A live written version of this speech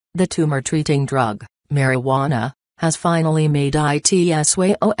The tumor-treating drug, marijuana, has finally made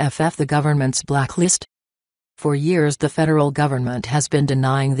it off the government's blacklist. For years the federal government has been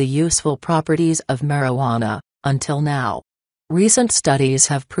denying the useful properties of marijuana, until now. Recent studies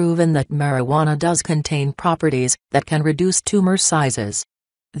have proven that marijuana does contain properties that can reduce tumor sizes.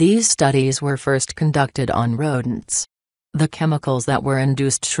 These studies were first conducted on rodents. The chemicals that were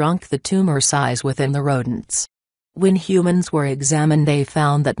induced shrunk the tumor size within the rodents. When humans were examined, they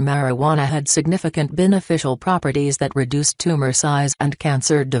found that marijuana had significant beneficial properties that reduced tumor size and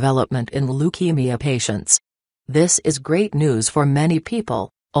cancer development in leukemia patients. This is great news for many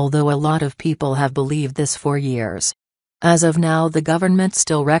people, although a lot of people have believed this for years. As of now, the government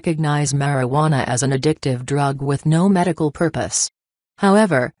still recognizes marijuana as an addictive drug with no medical purpose.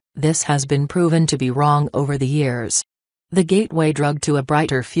 However, this has been proven to be wrong over the years. The gateway drug to a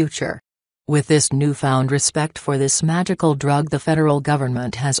brighter future. With this newfound respect for this magical drug, the federal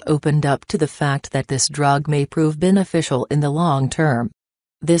government has opened up to the fact that this drug may prove beneficial in the long term.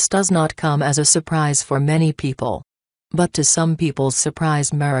 This does not come as a surprise for many people. But to some people's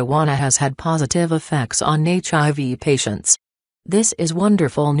surprise, marijuana has had positive effects on HIV patients. This is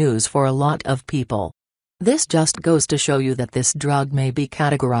wonderful news for a lot of people. This just goes to show you that this drug may be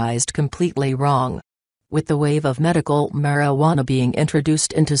categorized completely wrong. With the wave of medical marijuana being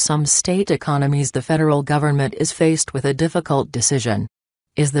introduced into some state economies, the federal government is faced with a difficult decision.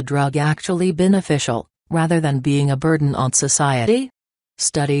 Is the drug actually beneficial, rather than being a burden on society?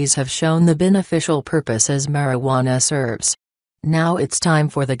 Studies have shown the beneficial purposes marijuana serves. Now it's time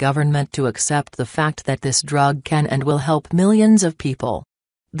for the government to accept the fact that this drug can and will help millions of people.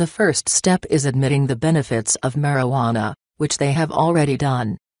 The first step is admitting the benefits of marijuana, which they have already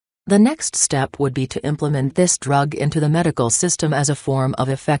done. The next step would be to implement this drug into the medical system as a form of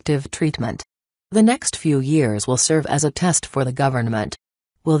effective treatment. The next few years will serve as a test for the government.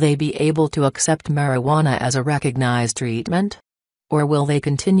 Will they be able to accept marijuana as a recognized treatment? Or will they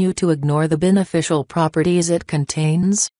continue to ignore the beneficial properties it contains?